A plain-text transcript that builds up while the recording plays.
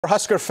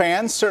Husker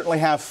fans certainly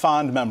have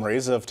fond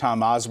memories of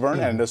Tom Osborne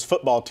and his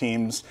football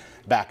teams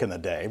back in the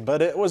day,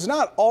 but it was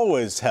not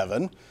always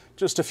heaven.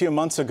 Just a few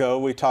months ago,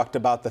 we talked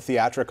about the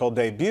theatrical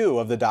debut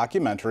of the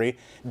documentary,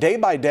 Day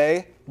by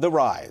Day, The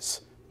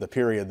Rise, the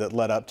period that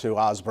led up to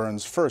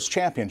Osborne's first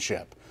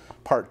championship.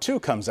 Part 2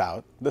 comes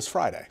out this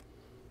Friday.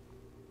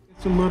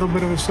 It's a little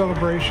bit of a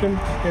celebration,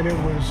 and it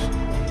was,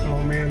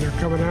 oh man, they're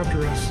coming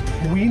after us.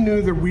 We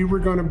knew that we were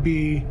going to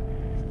be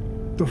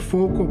the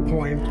focal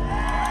point.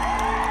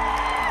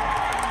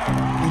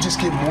 You just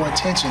get more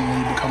attention when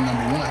you become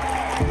number one.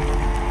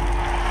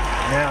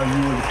 Now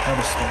you are the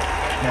pedestal.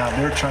 Now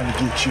they're trying to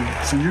get you.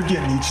 So you're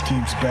getting each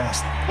team's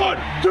best. 1,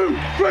 2,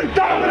 3,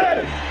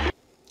 dominate!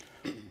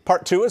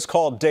 Part 2 is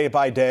called Day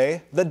by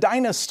Day, The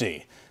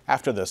Dynasty.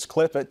 After this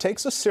clip, it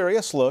takes a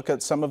serious look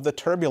at some of the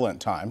turbulent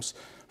times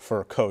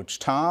for Coach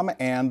Tom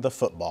and the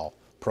football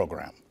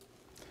program.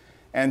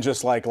 And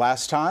just like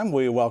last time,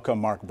 we welcome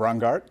Mark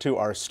Brungart to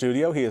our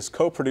studio. He is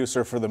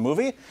co-producer for the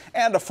movie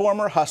and a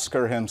former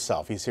Husker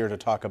himself. He's here to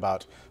talk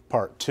about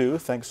Part 2.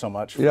 Thanks so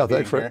much for being here.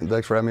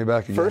 Thanks for having me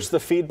back again. First, the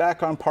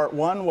feedback on Part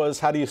 1 was,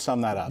 how do you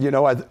sum that up? You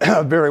know,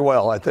 very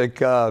well. I think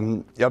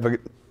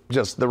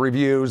just the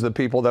reviews, the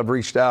people that have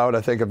reached out, I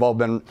think have all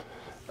been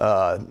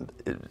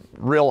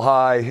real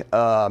high.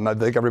 I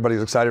think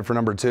everybody's excited for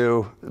number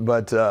 2.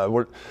 But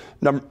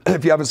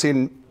if you haven't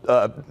seen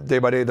Day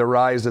by Day, The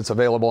Rise, it's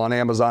available on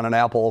Amazon and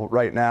Apple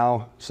right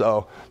now.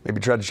 So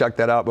maybe try to check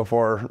that out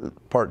before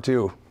Part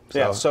 2.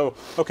 Yeah, so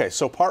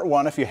Part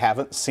 1, if you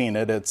haven't seen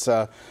it, it's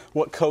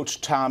what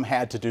Coach Tom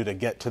had to do to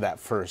get to that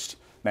first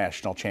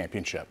national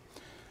championship.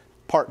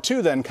 Part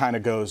 2 then kind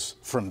of goes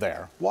from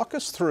there. Walk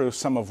us through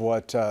some of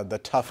what the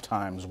tough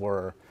times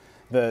were,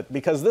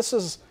 because this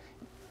is,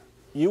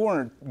 you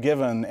weren't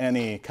given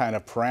any kind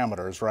of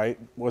parameters, right?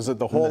 Was it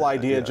the whole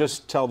idea,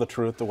 just tell the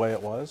truth the way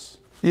it was?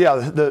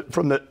 Yeah,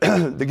 from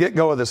the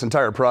get-go of this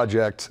entire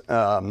project,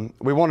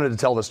 we wanted to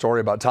tell the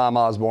story about Tom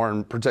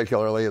Osborne,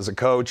 particularly as a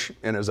coach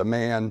and as a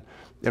man,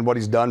 and what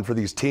he's done for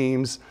these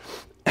teams.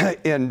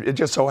 And it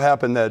just so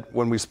happened that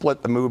when we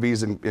split the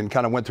movies and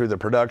kind of went through the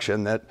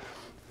production, that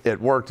it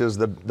worked as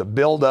the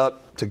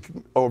build-up to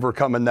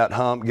overcoming that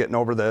hump, getting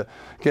over the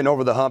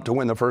hump to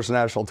win the first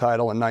national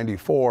title in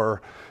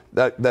 '94.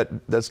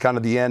 That's kind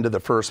of the end of the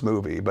first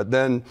movie. But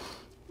then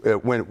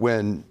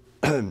when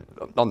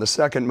on the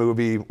second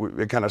movie,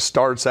 it kind of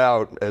starts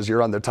out as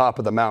you're on the top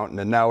of the mountain,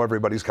 and now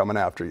everybody's coming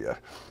after you.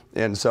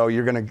 And so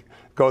you're going to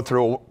go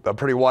through a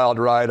pretty wild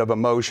ride of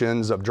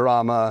emotions, of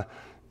drama,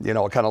 you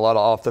know, kind of a lot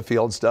of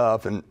off-the-field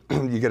stuff, and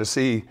you get to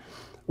see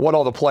what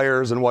all the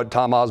players and what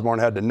Tom Osborne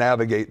had to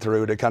navigate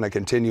through to kind of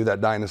continue that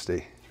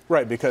dynasty.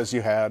 Right, because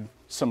you had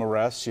some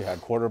arrests, you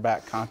had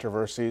quarterback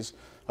controversies,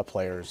 a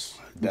player's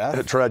death.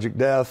 A tragic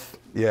death,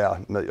 yeah.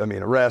 I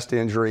mean, arrest,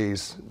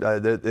 injuries.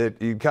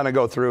 You kind of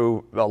go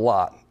through a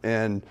lot.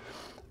 And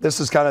this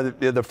is kind of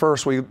the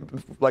first we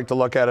like to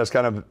look at as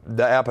kind of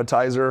the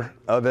appetizer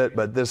of it,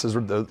 but this is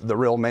the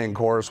real main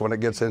course when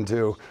it gets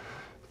into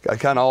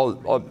kind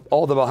of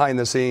all the behind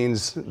the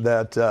scenes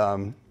that,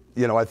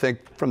 you know, I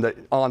think from the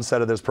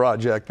onset of this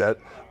project that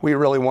we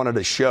really wanted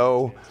to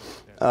show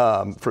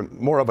from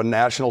more of a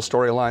national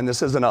storyline.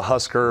 This isn't a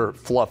Husker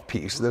fluff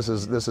piece. This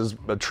is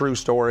a true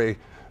story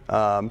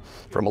from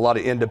a lot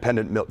of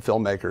independent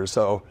filmmakers.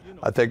 So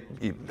I think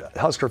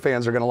Husker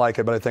fans are going to like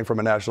it, but I think from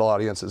a national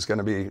audience, it's going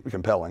to be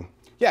compelling.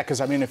 Yeah,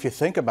 because I mean, if you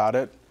think about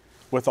it,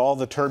 with all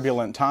the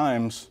turbulent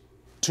times,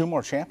 2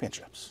 more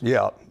championships.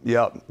 Yeah,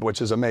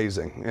 which is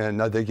amazing,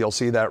 and I think you'll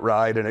see that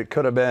ride. And it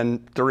could have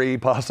been 3,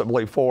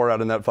 possibly 4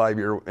 out in that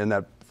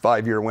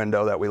 5-year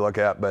window that we look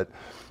at, but.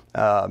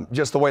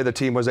 Just the way the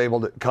team was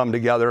able to come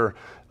together,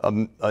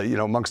 you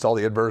know, amongst all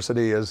the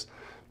adversity is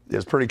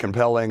pretty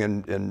compelling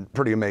and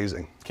pretty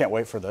amazing. Can't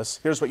wait for this.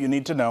 Here's what you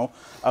need to know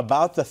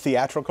about the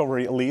theatrical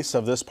release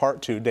of this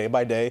Part 2, Day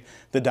by Day,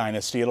 The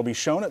Dynasty. It'll be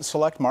shown at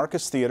select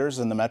Marcus theaters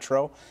in the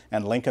Metro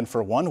and Lincoln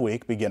for 1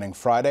 week, beginning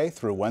Friday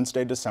through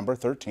Wednesday, December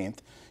 13th.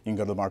 You can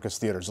go to the Marcus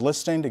Theaters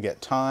listing to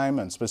get time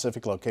and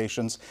specific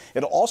locations.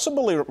 It'll also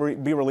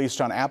be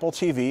released on Apple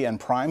TV and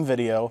Prime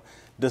Video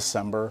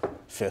December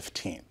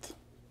 15th.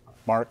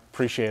 Mark,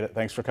 appreciate it.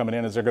 Thanks for coming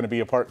in. Is there going to be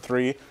a Part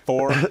 3,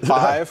 4,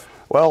 5?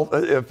 Well,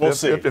 if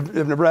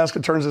Nebraska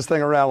turns this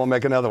thing around, we'll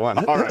make another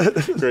one. All right.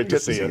 Great to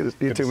see you.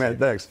 You too, man.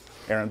 Thanks.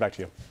 Aaron, back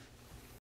to you.